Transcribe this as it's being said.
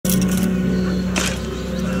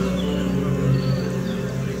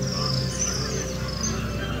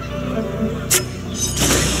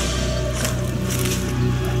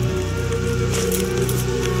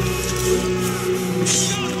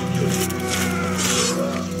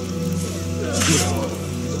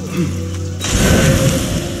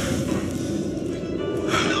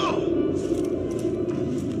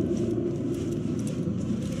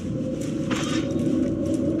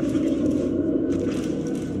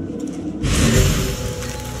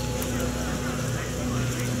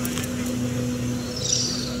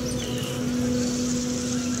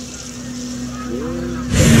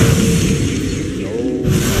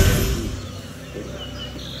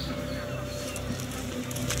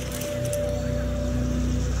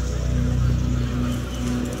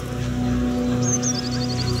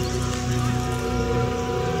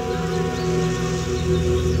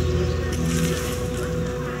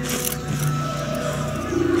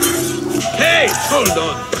Hold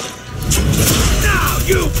on. Now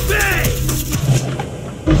you pay!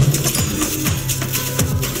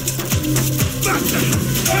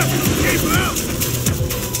 Keep out!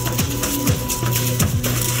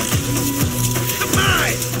 Come on!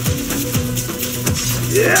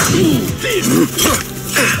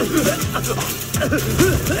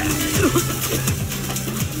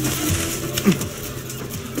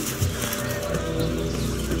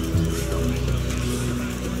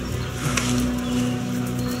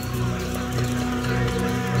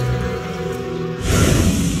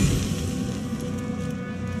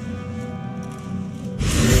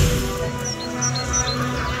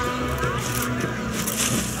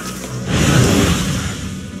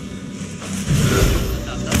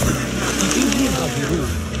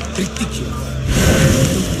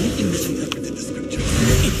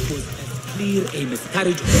 A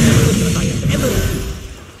miscarriage of justice that I have ever seen.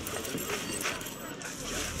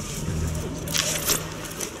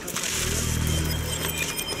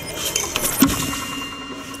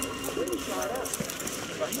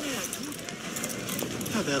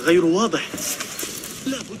 هذا غير واضح.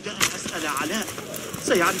 لا بد أن أسأل علاء.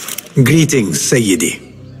 سيعرف. Greetings, Sayyidi.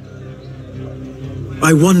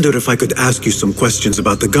 I wonder if I could ask you some questions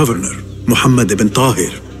about the governor, Muhammad ibn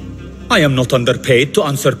Tahir. I am not underpaid to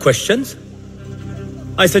answer questions.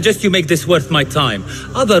 I suggest you make this worth my time.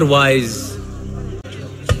 Otherwise...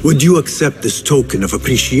 Would you accept this token of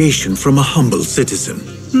appreciation from a humble citizen?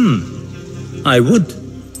 I would.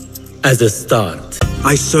 As a start.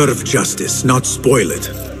 I serve justice, not spoil it.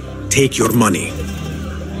 Take your money.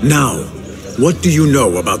 Now, what do you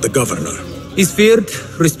know about the governor? He's feared,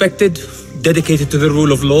 respected, dedicated to the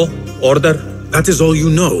rule of law, order. That is all you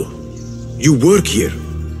know. You work here.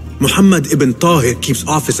 Muhammad ibn Tahir keeps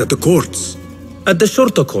office at the courts. At the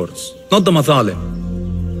shorter courts, not the Mathalim.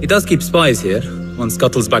 He does keep spies here. One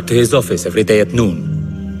scuttles back to his office every day at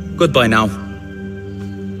noon. Goodbye now.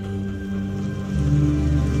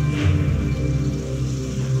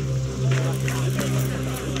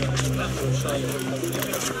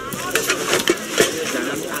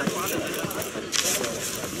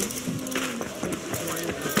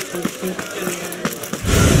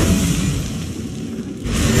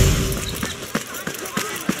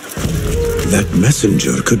 That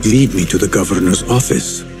messenger could lead me to the governor's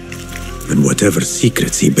office, and whatever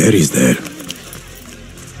secrets he buries there.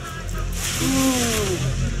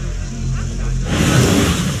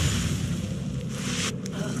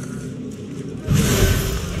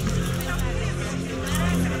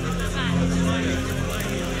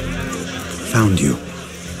 Found you.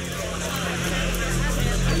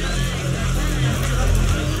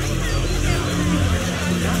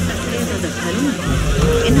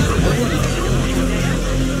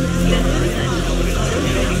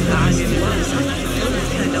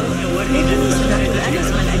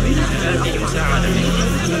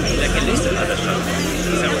 لكن ليس هذا الشرط.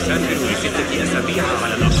 سأسافر ل6 أسابيع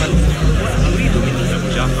على الأقل. أريد مني أبو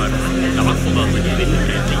جعفر تعقب طبيب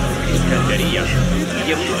مكاني في الإسكندرية.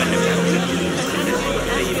 يبدو أنك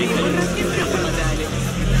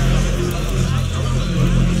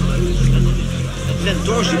لن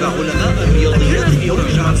تعجب علماء الرياضيات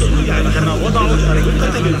بمراجعة السورية كما وضعوا الخريطة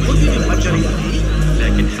للقرب من متجر أخيه.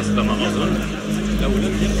 لكن حسب ما أظن لو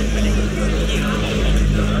لم يكن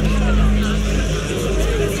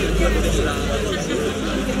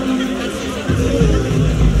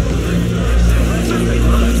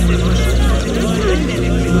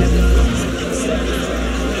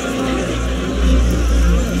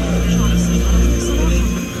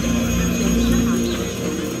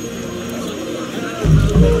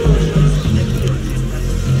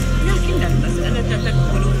لكن المسألة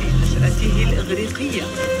تكمن في نشأته الإغريقية.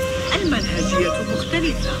 المنهجية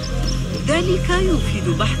مختلفة. ذلك يفيد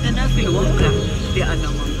بحثنا في الواقع لأن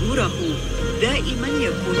منظوره دائما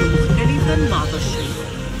يكون مختلفا بعض الشيء.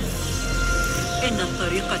 إن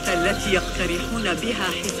الطريقة التي يقترحون بها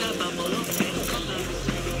حساب مواقع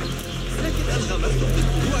القضاء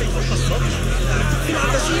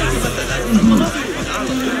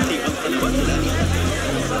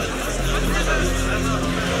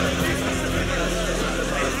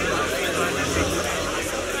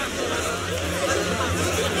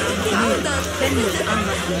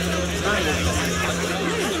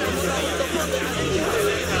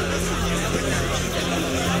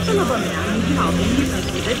طلب من عمه العظيم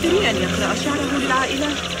المدبر أن يقرأ شعره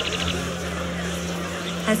للعائلات.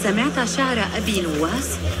 هل سمعت شعر أبي نواس؟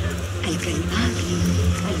 الكلمات،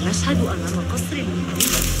 المشهد أمام قصر الملك.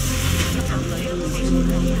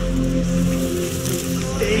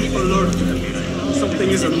 Stay alert. Something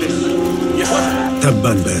is amiss.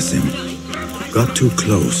 Tabban Basim. Got too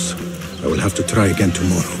close. I will have to try again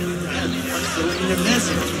tomorrow. من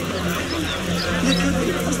اللازم.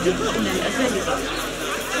 أصدقاؤنا الأغالبة.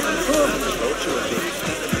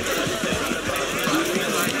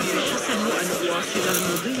 حسن أن أواصل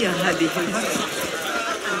المضي هذه المرة.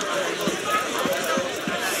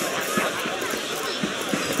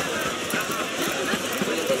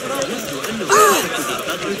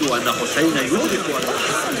 أعتقد أن حسين يدرك أن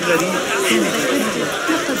الحسن غريب.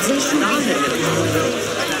 لقد زجوا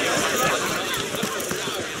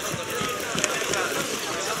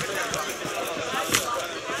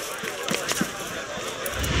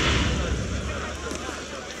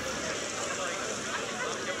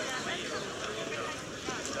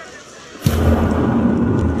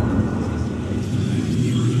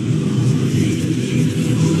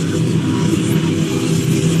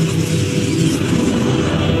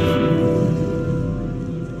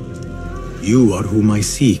You are whom I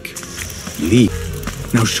seek. Lead.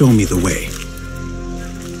 Now show me the way.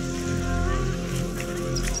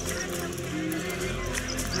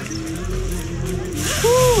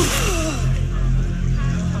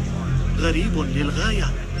 غريب للغاية.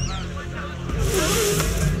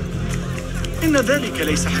 إن ذلك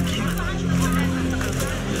ليس حكيما.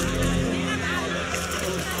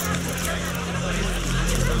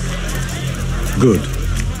 Good.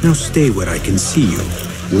 Now stay where I can see you.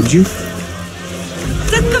 Would you?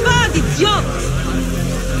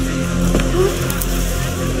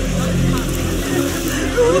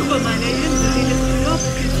 ربما لا ينبغي الاقتراب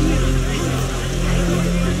كثيرا.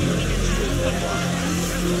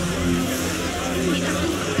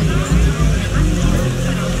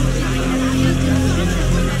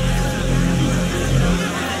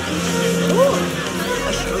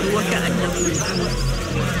 أشعر وكأنه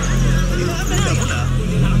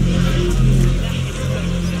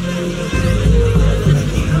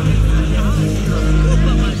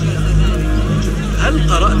هل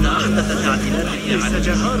قرأت أحدث تعديلات ليس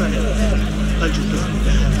جهارا؟ أجد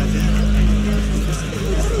لها أداة.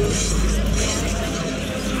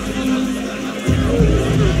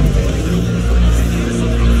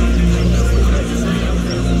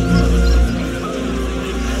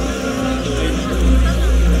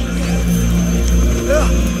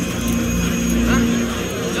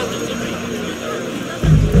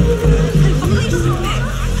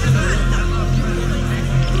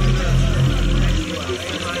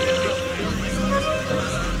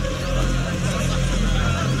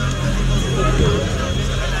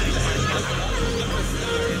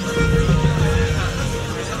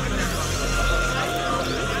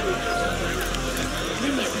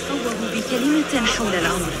 بكلمة حول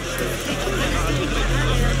الأمر.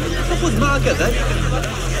 فخذ معك ذلك.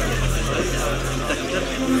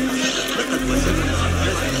 لقد وزننا.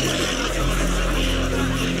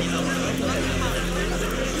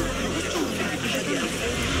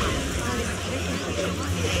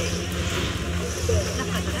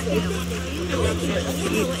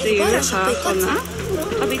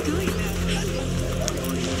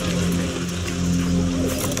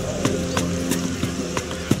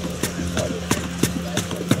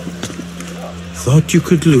 Thought you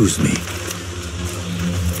could lose me.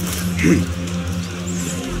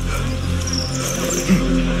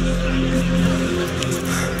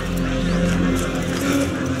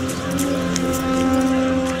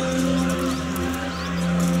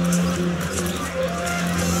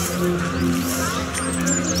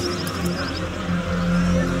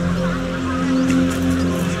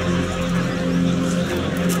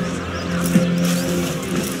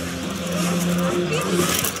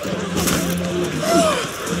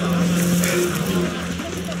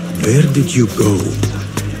 Where did you go?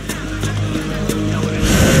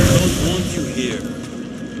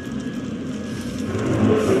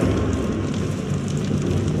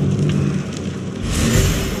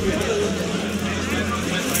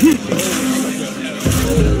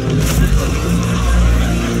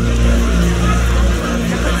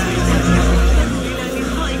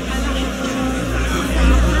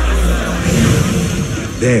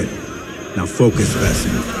 There. Now focus,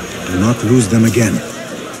 Basim. Do not lose them again.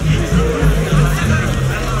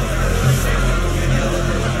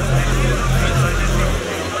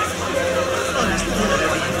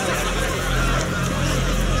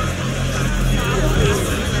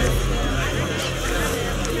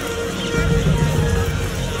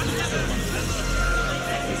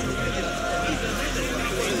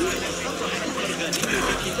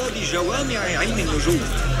 جوامع علم النجوم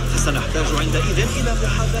فسنحتاج عندئذ إلى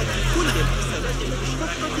محاذاة كل المسألات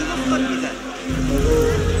المشتقة وفقا لذلك.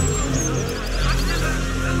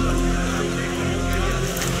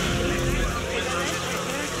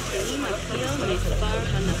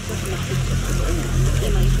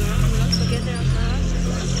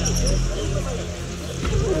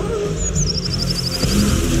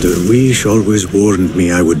 Derwish always warned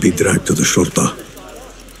me I would be dragged to the Shorta.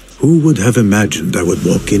 Who would have imagined I would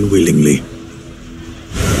walk in willingly?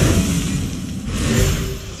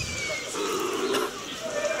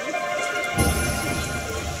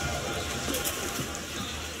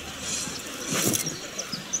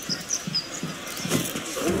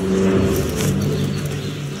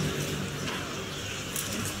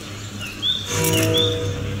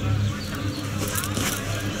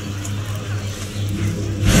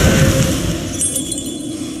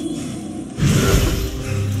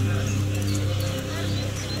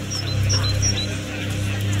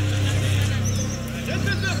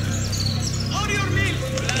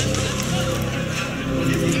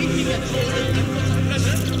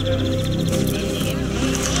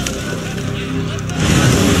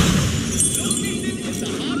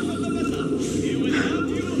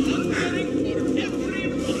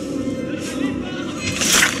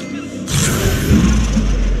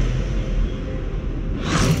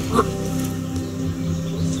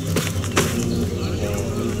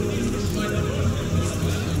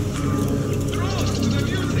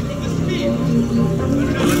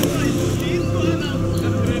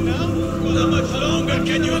 How much longer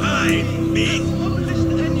can you hide? Big